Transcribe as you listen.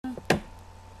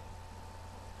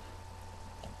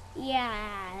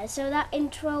Yeah, so that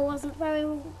intro wasn't very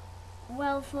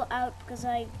well thought out because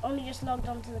I only just logged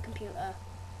onto the computer.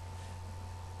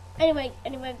 Anyway,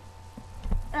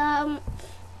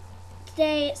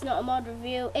 today it's not a mod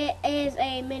review, it is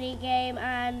a mini game,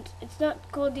 and it's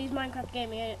not called These Minecraft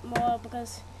Gaming anymore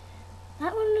because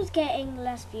that one was getting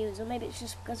less views, or maybe it's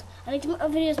just because I need to make my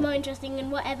videos more interesting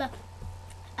and whatever.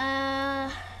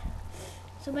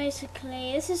 So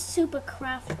basically, this is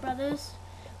Supercraft Brothers,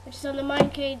 which is on the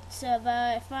Minecart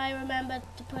server. If I remember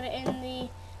to put it in the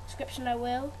description, I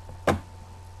will.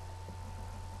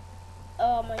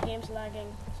 Oh, my game's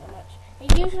lagging so much.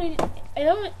 It usually,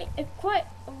 it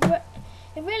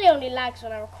really only lags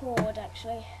when I record.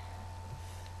 Actually,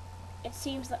 it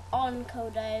seems that on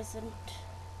coder isn't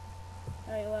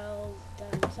very well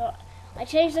done. So I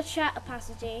changed the chat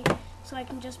opacity so I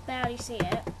can just barely see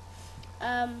it.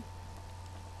 I'm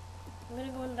gonna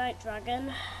go on Night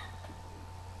Dragon.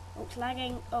 Oh, it's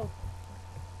lagging. Oh,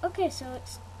 okay. So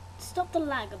it's stopped the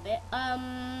lag a bit.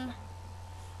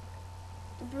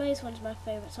 The Blaze one's my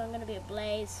favorite, so I'm gonna be a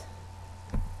Blaze.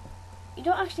 You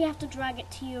don't actually have to drag it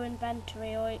to your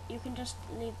inventory, or you can just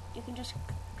leave. You can just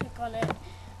click on it.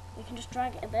 You can just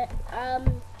drag it a bit.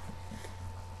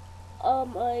 Oh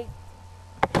my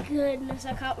goodness,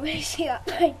 I can't really see that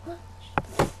very much.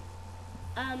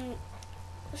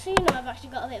 So you know, I've actually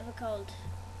got a bit of a cold.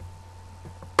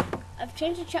 I've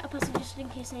changed the chat opacity just in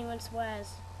case anyone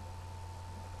swears.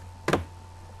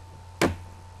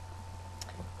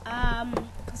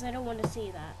 Because I don't want to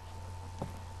see that. I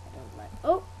don't like.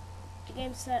 Oh, the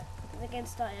game started. I didn't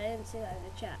see that in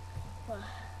the chat. Well,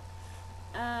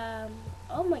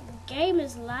 oh, my game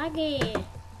is laggy.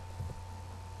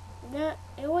 No,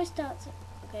 it always starts.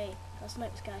 Okay, I'll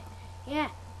snipe this guy. Yeah.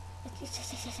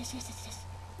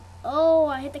 Oh,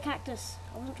 I hit the cactus.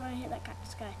 I wasn't trying to hit that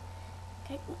cactus guy.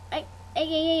 Okay.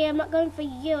 Hey, I'm not going for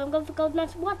you. I'm going for gold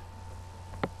nuts. What?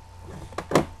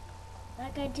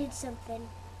 That guy did something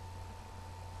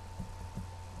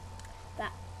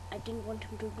that I didn't want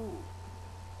him to do.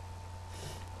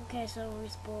 Okay, so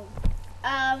respawn.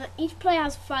 Each player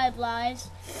has 5 lives.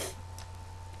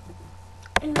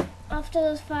 And after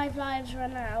those 5 lives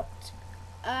run out,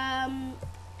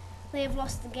 they have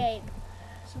lost the game.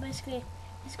 So basically,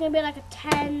 it's going to be like a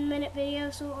 10-minute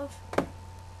video, sort of.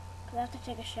 Because I have to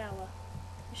take a shower.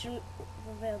 I shouldn't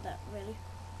reveal that, really.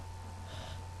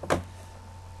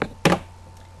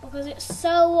 Because it's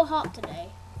so hot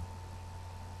today.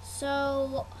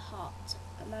 So hot.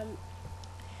 And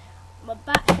my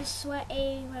back is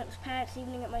sweaty when it was parents'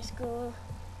 evening at my school.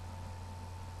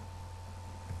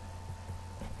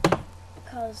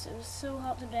 Because it was so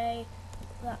hot today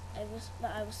that I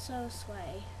was so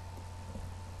sweaty.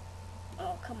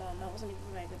 Oh, come on, that wasn't even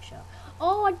a very good shot.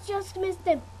 Oh, I just missed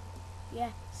him.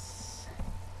 Yes.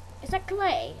 Is that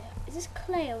clay? Is this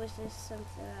clay or is this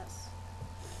something else?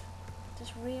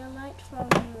 Just real light from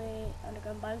the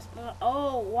underground biomes.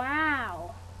 Oh,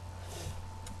 wow.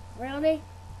 Really?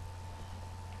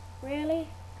 Really?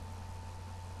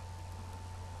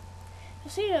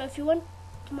 Just so you know, if you want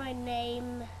my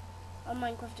name on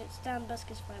Minecraft, it's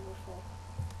DanBuskis504.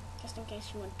 Just in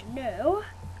case you want to know.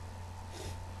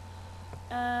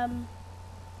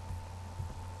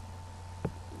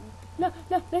 No,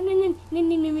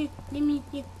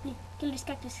 kill this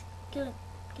cactus. Kill him.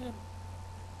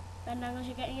 Bandangles,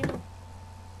 you're getting in.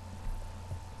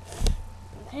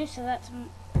 Okay, so that's.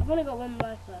 I've only got 1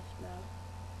 life left now.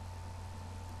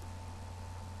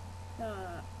 No,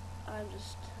 I'm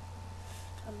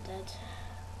dead.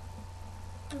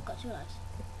 I've got 2 lives.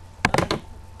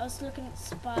 I was looking at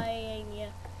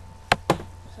spying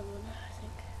someone, I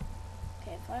think.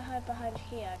 Okay, if I hide behind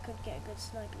here, I could get a good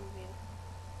sniping view.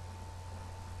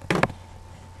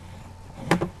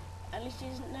 At least he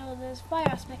doesn't know there's fire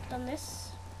aspect on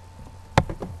this.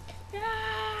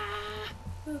 Ah!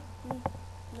 No,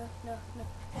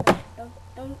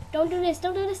 don't do this,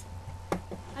 don't do this.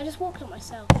 I just walked on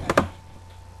myself.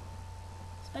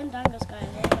 Spend Dangles, guys.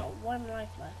 I've got 1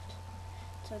 life left.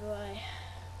 So do I.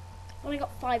 I've only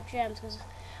got 5 gems because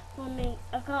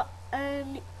I've got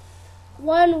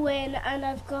 1 win, and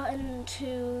I've gotten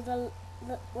to the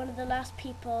one of the last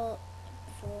people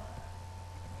before.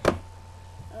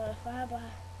 If I have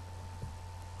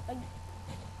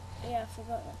yeah, I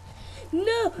forgot that.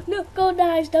 No, gold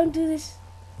knives, don't do this.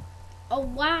 Oh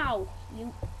wow,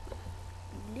 you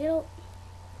little.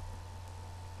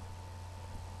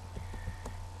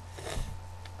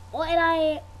 What did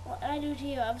I do to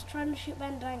you? I was trying to shoot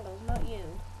Bandangles, not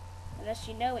you. Unless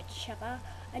you know it, chopper,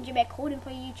 and you're recording for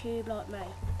YouTube like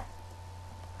me.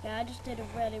 Yeah, I just did a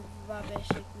really rubbish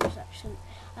reception.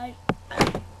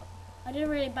 I did a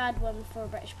really bad one for a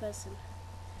British person.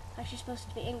 Actually supposed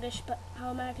to be English, but how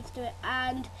Americans do it,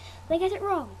 and they get it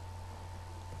wrong.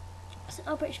 So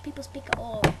how British people speak at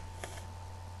all.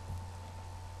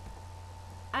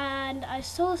 And I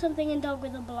saw something in Dog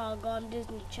with a Blog on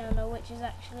Disney Channel, which is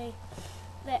actually,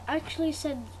 they actually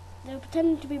said they were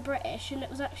pretending to be British, and it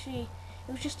was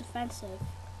just offensive.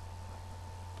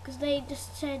 Because I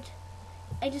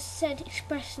just said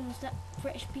expressions that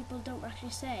British people don't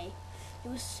actually say. It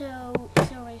was so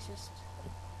racist.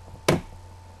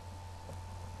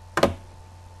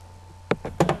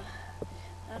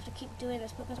 I have to keep doing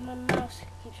this because my mouse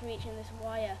keeps reaching this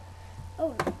wire.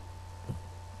 Oh, is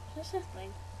that Seth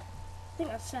playing? I think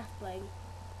that's Seth playing.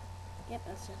 Yep,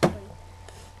 that's Seth playing.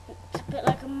 It's a bit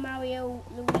like a Mario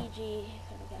Luigi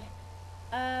kind of guy.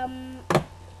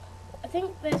 I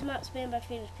think there's maps made by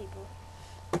famous people.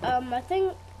 I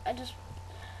think I just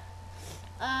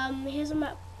here's a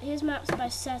map. Here's maps by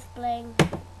Seth Bling,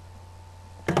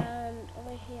 and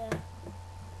over here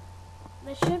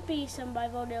there should be some by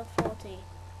Volume 40.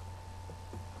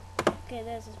 Okay,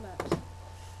 there's his maps.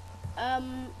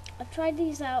 I've tried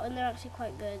these out and they're actually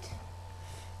quite good.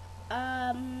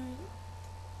 That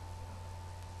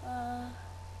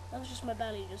was just my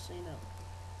belly, just so you know.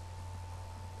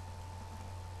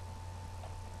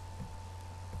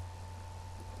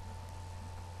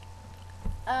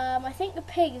 I think the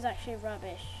pig is actually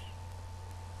rubbish.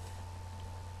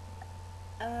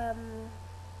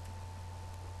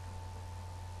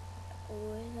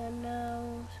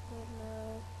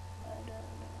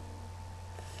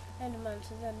 Enderman,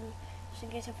 so then, just in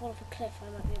case I fall off a cliff, I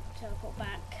might be able to teleport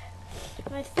back.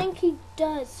 And I think he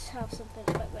does have something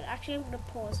quite good. Actually, I'm going to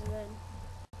pause and then...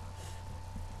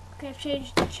 Okay, I've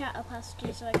changed the chat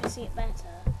opacity so I can see it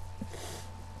better.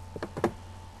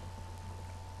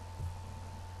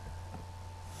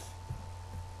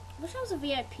 I wish I was a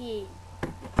VIP,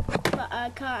 but I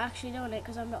can't actually do it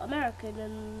because I'm not American,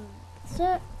 and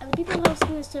the people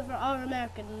hosting this server are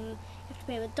American, and you have to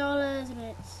pay with dollars, and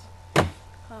it's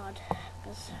hard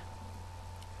because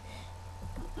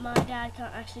my dad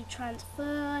can't actually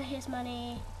transfer his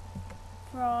money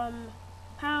from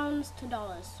pounds to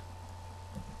dollars.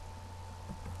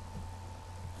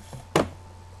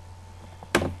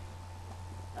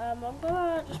 I'm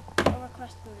gonna just put a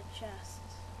request in the chest.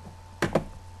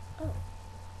 Oh.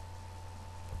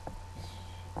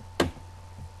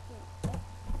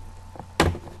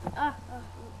 Okay.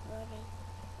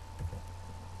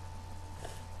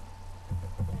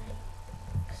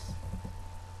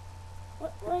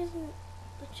 Why isn't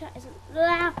the chat isn't?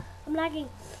 Ah, I'm lagging.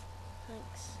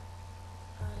 Thanks.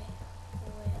 I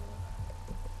will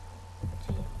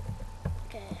team.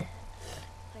 Okay.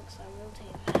 Thanks. I will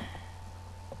team.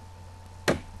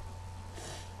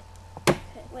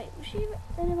 Okay. Wait. Was she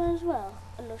anyone as well?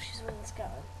 Oh no, she's with the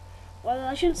scout. Well,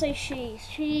 I shouldn't say she.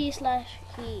 She/he.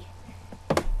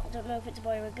 I don't know if it's a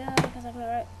boy or a girl because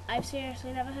I've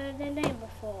seriously never heard their name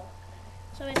before.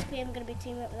 So basically, I'm going to be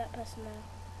teaming up with that person now.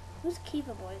 Who's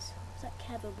Kiva Boys? Who's that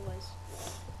Keva Boys?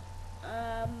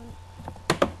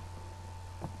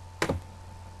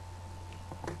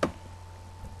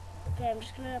 Okay, I'm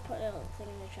just going to put a little thing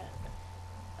in the chat.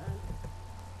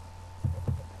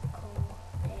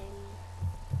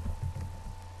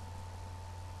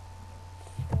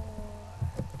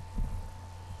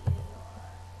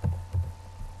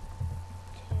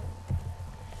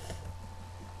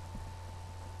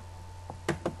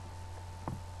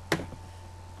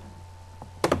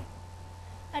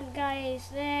 And guys,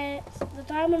 there's the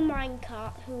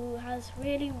TheDiamondMinecart, who has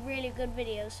really good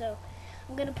videos, so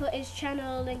I'm going to put his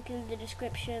channel link in the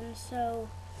description so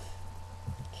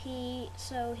he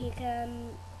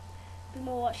can be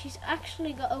more watched. He's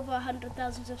actually got over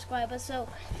 100,000 subscribers, so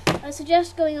I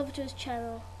suggest going over to his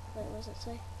channel. Wait, what does it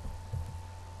say?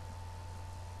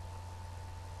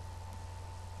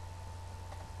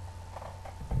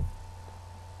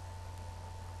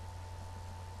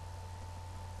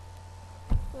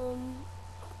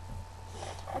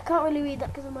 I can't really read that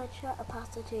because of my chat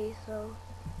opacity, so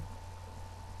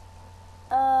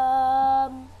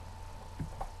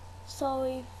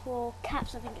sorry for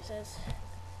caps, I think it says.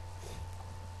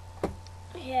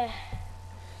 Yeah.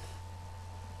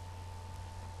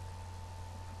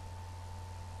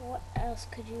 What else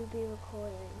could you be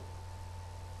recording?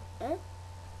 Huh?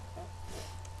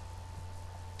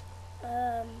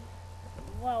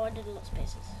 Wow, I did a lot of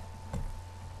spaces.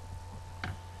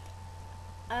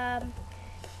 I'm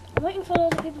waiting for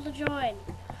loads of people to join.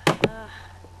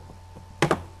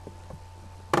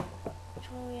 Which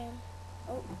one are we in?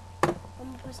 Oh, one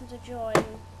more person to join.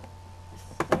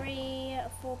 3 or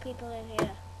 4 people in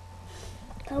here.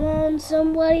 Come on. on,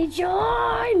 somebody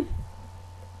join!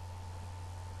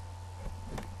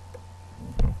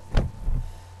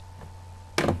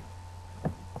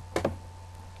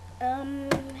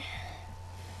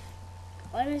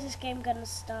 When is this game gonna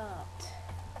start?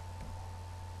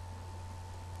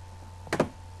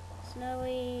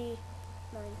 Snowy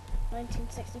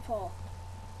 1964.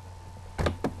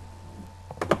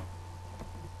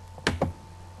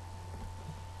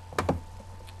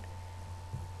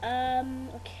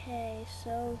 Okay,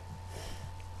 so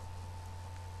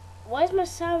why is my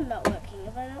sound not working?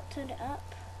 Have I not turned it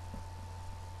up?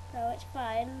 No, it's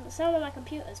fine. The sound on my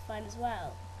computer is fine as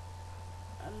well.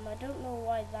 I don't know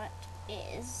why that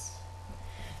is.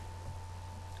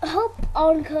 I hope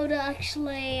Encoder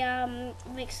actually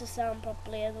makes the sound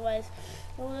properly, otherwise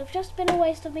it would have just been a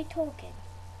waste of me talking.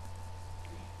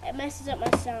 It messes up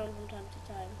my sound from time to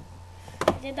time.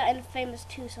 I did that in Famous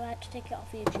 2, so I had to take it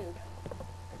off YouTube.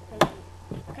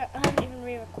 I haven't even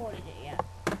re-recorded it yet.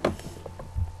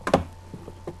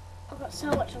 I've got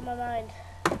so much on my mind.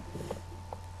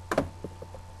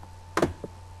 I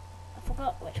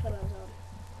forgot which one I was on.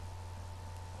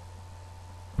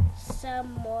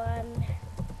 Someone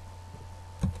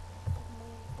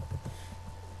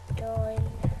join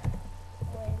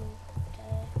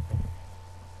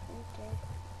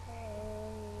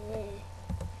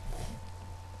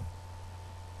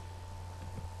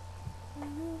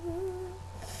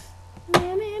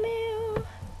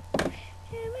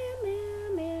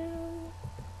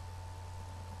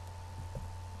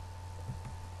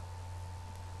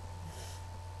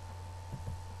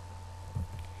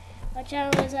My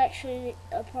channel is actually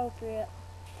appropriate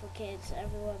for kids,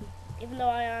 everyone, even though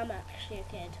I am actually a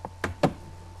kid.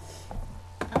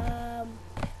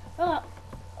 But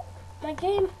my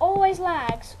game always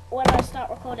lags when I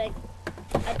start recording.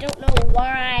 I don't know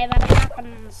why that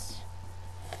happens.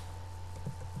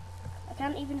 I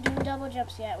can't even do double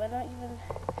jumps yet. We're not even.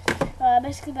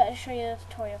 Basically, better show you the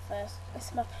tutorial first. This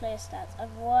is my player stats.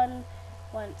 I've won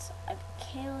once. I've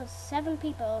killed 7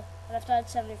 people, and I've died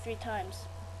 73 times.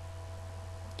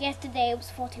 Yesterday it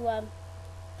was 41.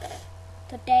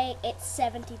 Today it's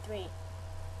 73.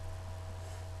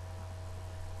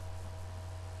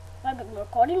 I've been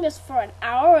recording this for an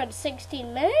hour and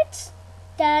 16 minutes.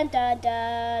 Dun dun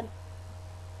dun.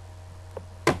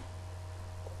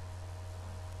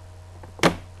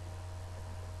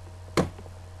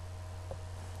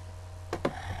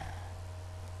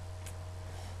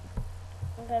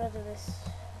 I'm gonna do this.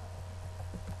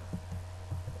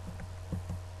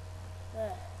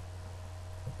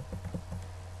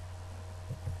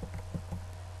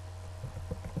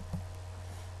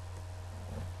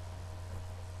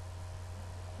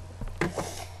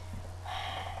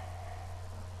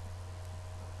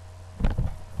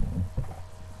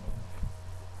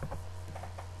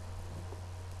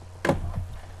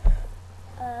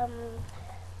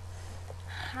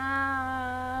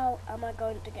 How am I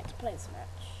going to get to play this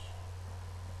match?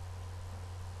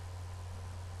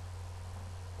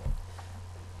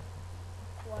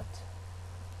 What?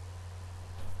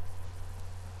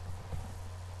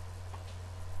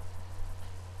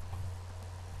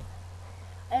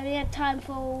 I only had time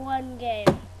for one game.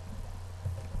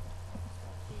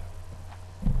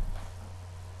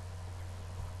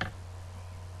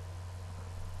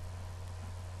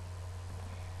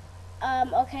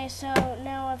 Okay, so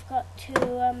now I've got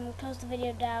to close the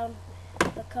video down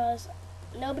because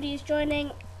nobody is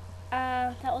joining.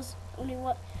 That was only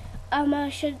what. I'm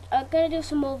gonna do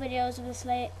some more videos of this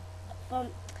late.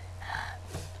 I'm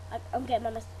getting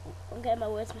my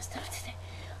words messed up today.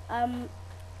 I'm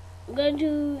gonna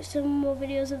do some more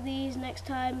videos of these next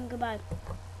time. Goodbye.